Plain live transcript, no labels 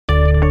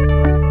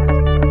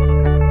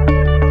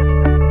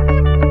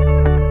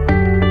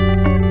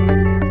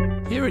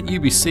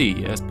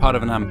UBC, as part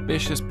of an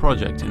ambitious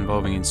project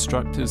involving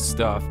instructors,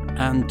 staff,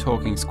 and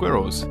talking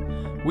squirrels,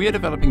 we are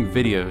developing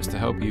videos to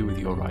help you with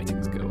your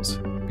writing skills,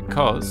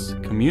 because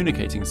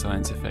communicating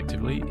science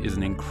effectively is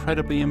an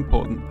incredibly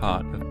important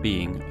part of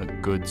being a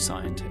good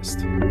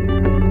scientist.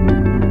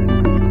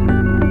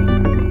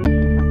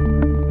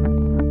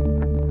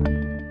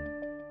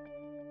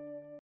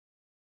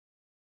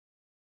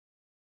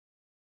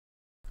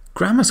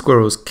 Grammar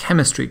Squirrel's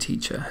chemistry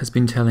teacher has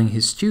been telling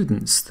his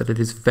students that it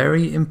is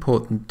very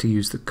important to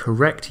use the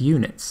correct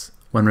units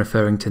when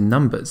referring to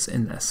numbers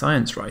in their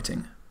science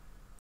writing.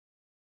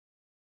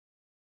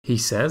 He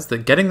says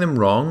that getting them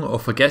wrong or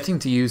forgetting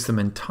to use them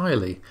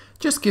entirely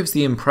just gives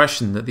the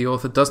impression that the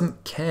author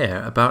doesn't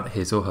care about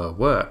his or her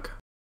work.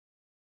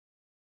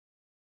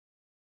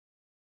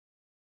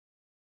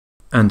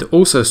 And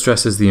also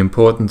stresses the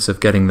importance of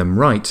getting them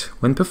right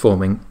when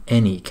performing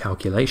any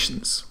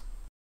calculations.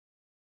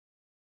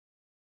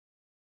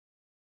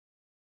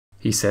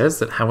 He says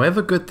that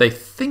however good they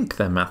think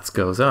their maths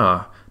skills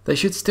are, they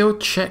should still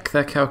check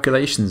their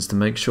calculations to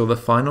make sure the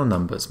final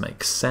numbers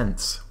make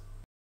sense.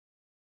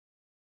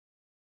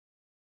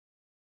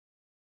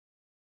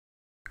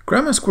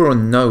 Grammar Squirrel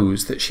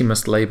knows that she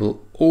must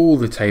label all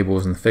the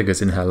tables and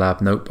figures in her lab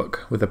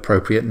notebook with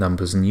appropriate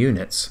numbers and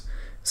units,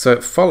 so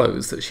it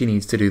follows that she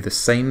needs to do the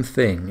same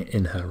thing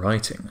in her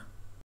writing.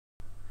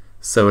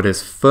 So it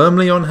is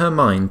firmly on her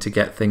mind to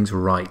get things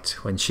right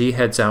when she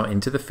heads out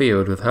into the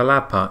field with her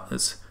lab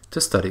partners to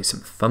study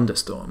some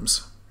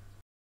thunderstorms.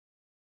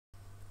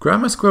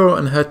 Grammar Squirrel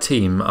and her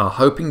team are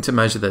hoping to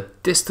measure the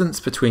distance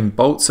between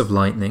bolts of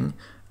lightning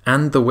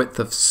and the width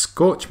of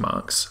scorch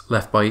marks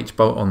left by each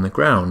bolt on the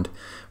ground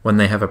when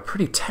they have a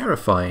pretty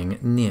terrifying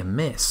near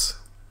miss.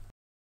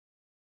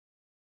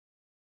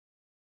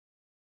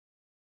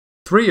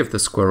 3 of the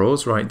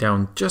squirrels write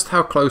down just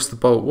how close the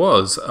bolt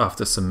was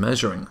after some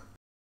measuring.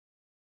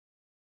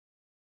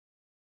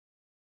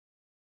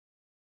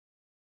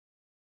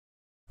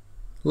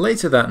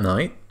 Later that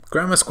night,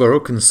 Grammar Squirrel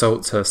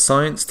consults her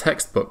science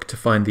textbook to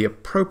find the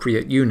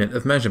appropriate unit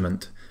of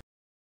measurement,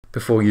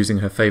 before using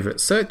her favourite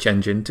search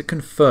engine to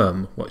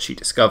confirm what she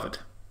discovered.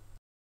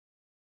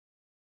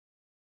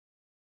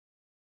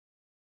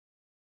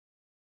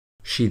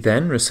 She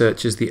then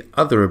researches the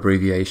other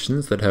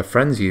abbreviations that her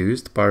friends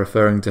used by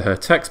referring to her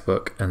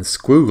textbook and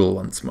Squirrel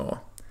once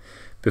more,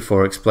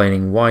 before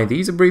explaining why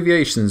these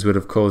abbreviations would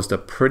have caused a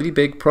pretty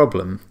big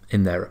problem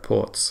in their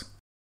reports.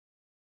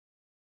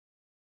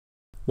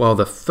 While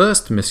the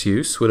first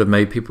misuse would have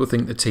made people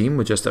think the team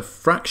were just a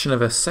fraction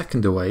of a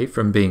second away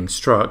from being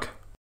struck,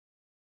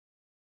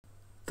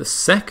 the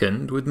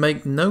second would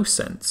make no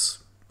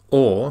sense,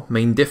 or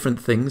mean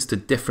different things to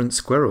different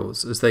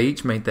squirrels, as they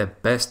each made their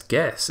best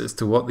guess as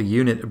to what the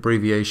unit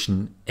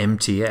abbreviation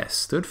MTS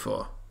stood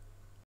for.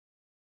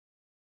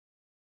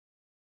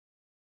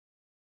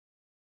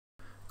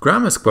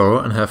 Grammar Squirrel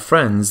and her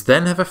friends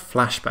then have a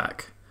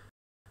flashback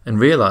and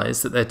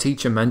realise that their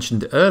teacher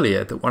mentioned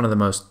earlier that one of the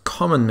most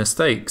common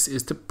mistakes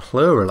is to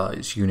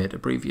pluralize unit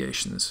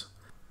abbreviations.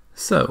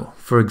 So,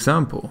 for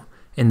example,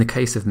 in the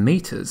case of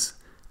meters,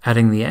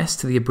 adding the S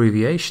to the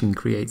abbreviation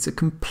creates a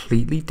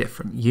completely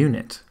different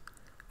unit.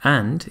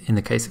 And, in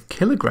the case of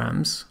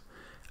kilograms,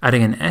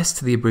 adding an S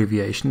to the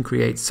abbreviation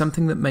creates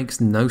something that makes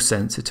no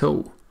sense at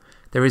all.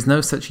 There is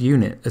no such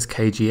unit as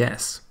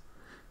KGS.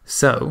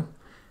 So,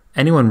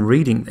 anyone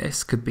reading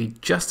this could be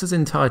just as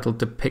entitled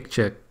to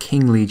picture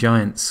kingly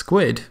giant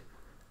squid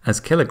as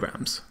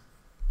kilograms.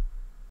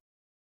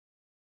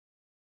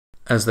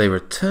 As they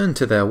return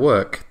to their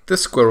work, the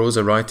squirrels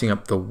are writing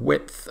up the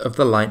width of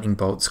the lightning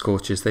bolt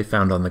scorches they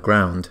found on the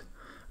ground.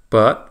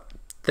 But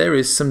there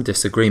is some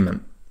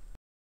disagreement.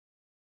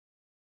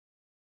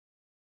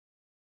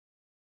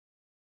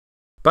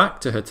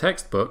 Back to her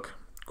textbook,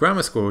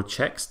 Grammar Squirrel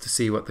checks to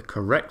see what the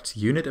correct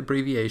unit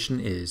abbreviation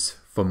is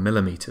for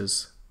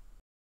millimeters.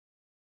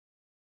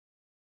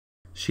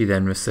 She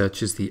then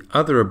researches the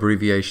other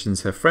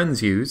abbreviations her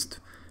friends used,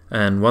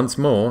 and once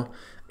more,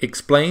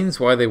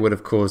 explains why they would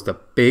have caused a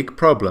big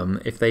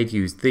problem if they'd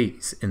used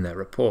these in their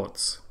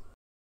reports.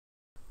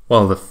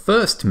 While the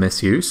first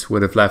misuse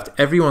would have left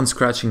everyone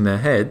scratching their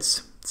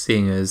heads,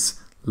 seeing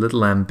as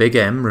little m big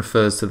M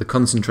refers to the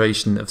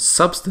concentration of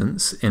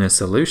substance in a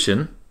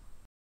solution,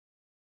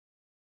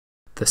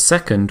 the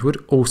second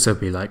would also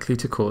be likely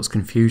to cause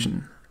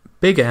confusion.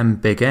 Big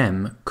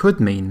M could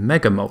mean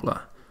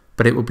megamolar,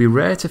 but it would be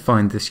rare to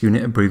find this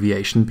unit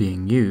abbreviation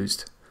being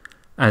used.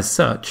 As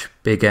such,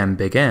 Big M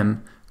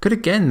could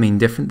again mean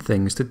different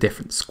things to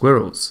different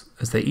squirrels,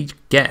 as they each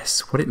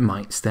guess what it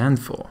might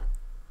stand for.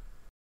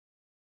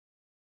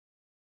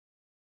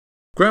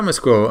 Grammar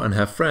Squirrel and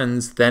her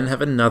friends then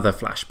have another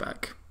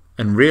flashback,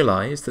 and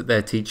realise that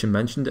their teacher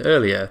mentioned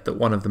earlier that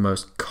one of the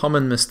most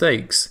common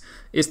mistakes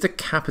is to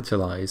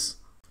capitalize,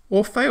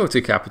 or fail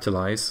to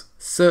capitalize,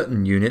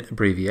 certain unit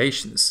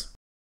abbreviations.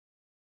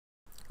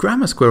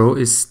 Grammar Squirrel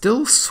is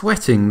still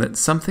sweating that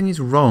something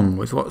is wrong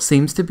with what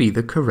seems to be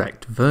the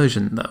correct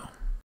version, though.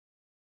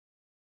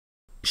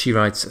 She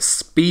writes a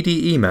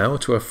speedy email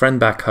to a friend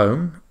back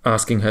home,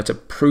 asking her to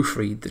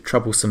proofread the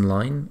troublesome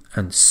line,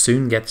 and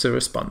soon gets a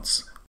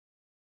response.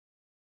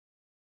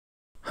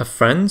 Her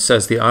friend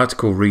says the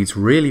article reads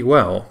really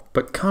well,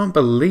 but can't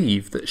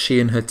believe that she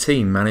and her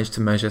team managed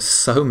to measure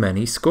so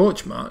many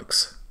scorch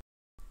marks.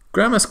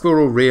 Grammar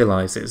Squirrel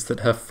realizes that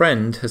her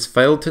friend has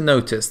failed to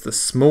notice the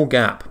small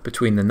gap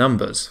between the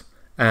numbers,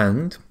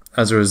 and,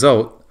 as a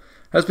result,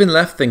 has been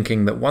left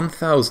thinking that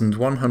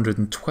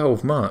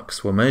 1,112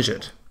 marks were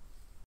measured.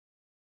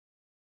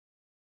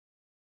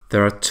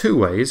 There are two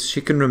ways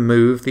she can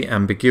remove the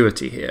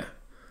ambiguity here.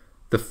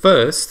 The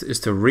first is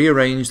to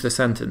rearrange the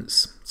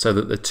sentence so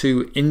that the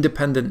two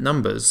independent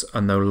numbers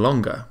are no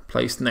longer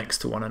placed next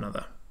to one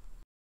another.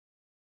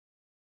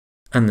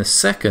 And the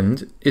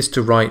second is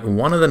to write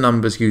one of the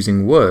numbers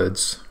using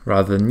words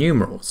rather than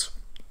numerals,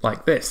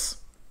 like this.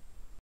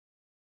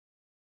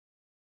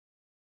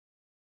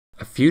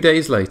 A few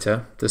days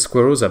later, the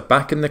squirrels are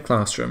back in the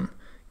classroom,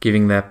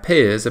 giving their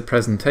peers a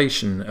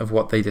presentation of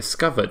what they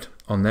discovered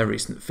on their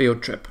recent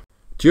field trip.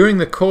 During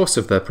the course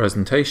of their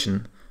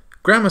presentation,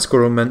 Grammar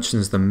Squirrel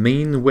mentions the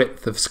mean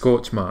width of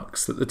scorch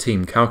marks that the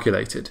team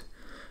calculated,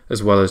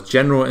 as well as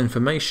general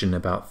information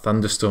about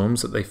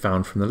thunderstorms that they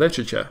found from the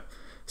literature,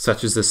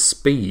 such as the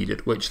speed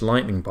at which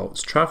lightning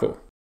bolts travel.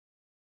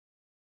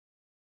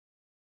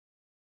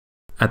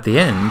 At the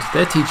end,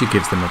 their teacher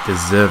gives them a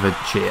deserved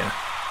cheer.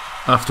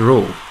 After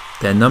all,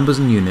 their numbers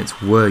and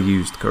units were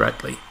used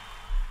correctly.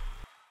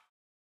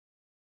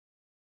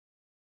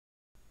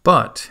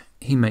 But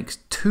he makes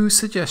two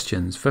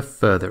suggestions for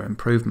further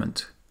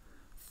improvement.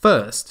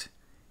 First,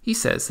 he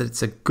says that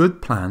it's a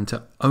good plan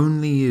to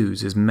only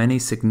use as many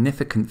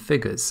significant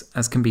figures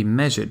as can be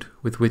measured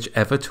with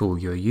whichever tool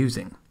you're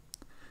using.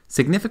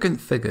 Significant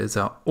figures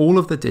are all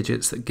of the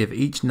digits that give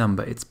each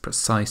number its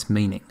precise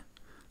meaning.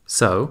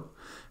 So,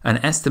 an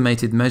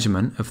estimated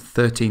measurement of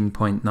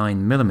 13.9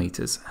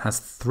 millimeters has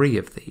three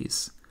of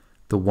these: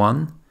 the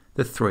 1,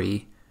 the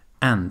 3,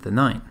 and the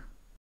 9.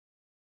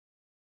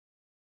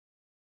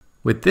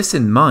 With this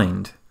in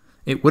mind,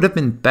 it would have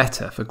been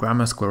better for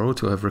Grammar Squirrel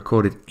to have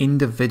recorded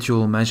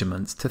individual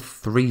measurements to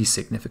 3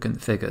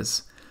 significant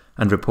figures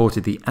and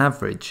reported the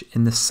average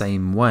in the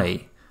same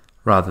way,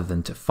 rather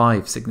than to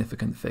 5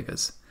 significant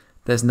figures.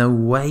 There's no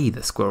way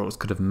the squirrels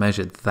could have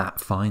measured that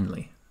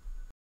finely.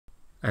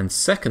 And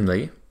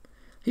secondly,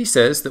 he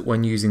says that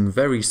when using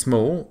very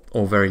small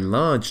or very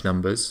large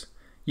numbers,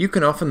 you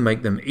can often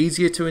make them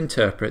easier to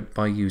interpret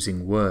by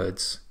using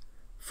words.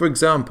 For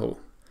example,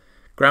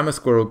 Grammar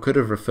Squirrel could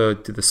have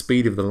referred to the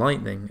speed of the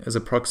lightning as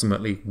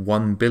approximately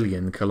 1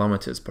 billion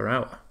kilometers per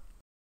hour.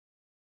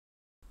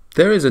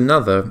 There is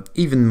another,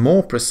 even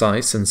more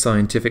precise and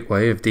scientific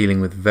way of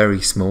dealing with very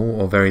small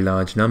or very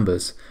large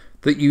numbers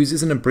that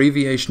uses an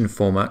abbreviation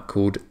format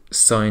called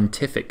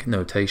scientific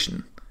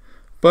notation.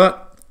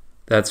 But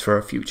that's for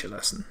a future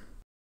lesson.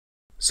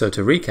 So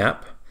to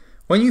recap,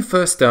 when you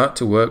first start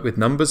to work with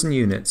numbers and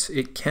units,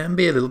 it can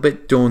be a little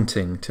bit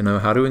daunting to know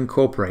how to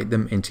incorporate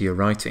them into your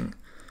writing,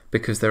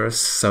 because there are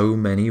so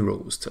many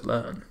rules to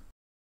learn.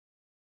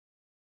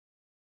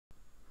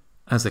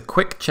 As a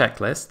quick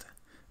checklist,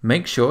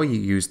 make sure you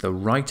use the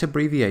right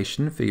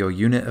abbreviation for your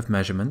unit of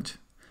measurement,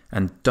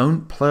 and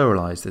don't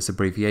pluralize this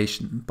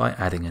abbreviation by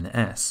adding an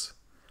S.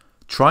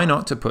 Try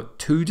not to put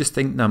two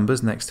distinct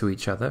numbers next to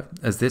each other,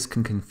 as this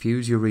can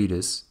confuse your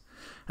readers,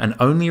 and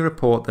only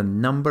report the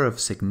number of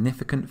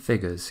significant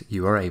figures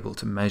you are able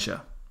to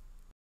measure.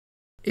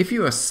 If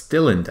you are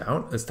still in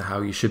doubt as to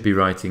how you should be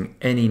writing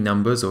any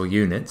numbers or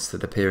units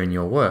that appear in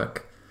your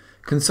work,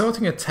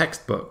 consulting a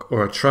textbook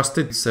or a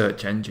trusted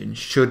search engine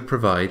should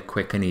provide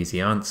quick and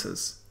easy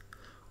answers.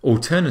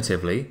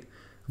 Alternatively,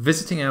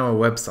 visiting our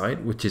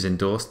website, which is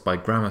endorsed by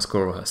Grammar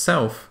Squirrel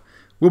herself,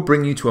 will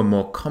bring you to a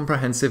more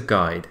comprehensive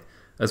guide,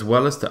 as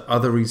well as to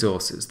other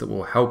resources that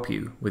will help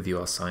you with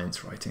your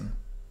science writing.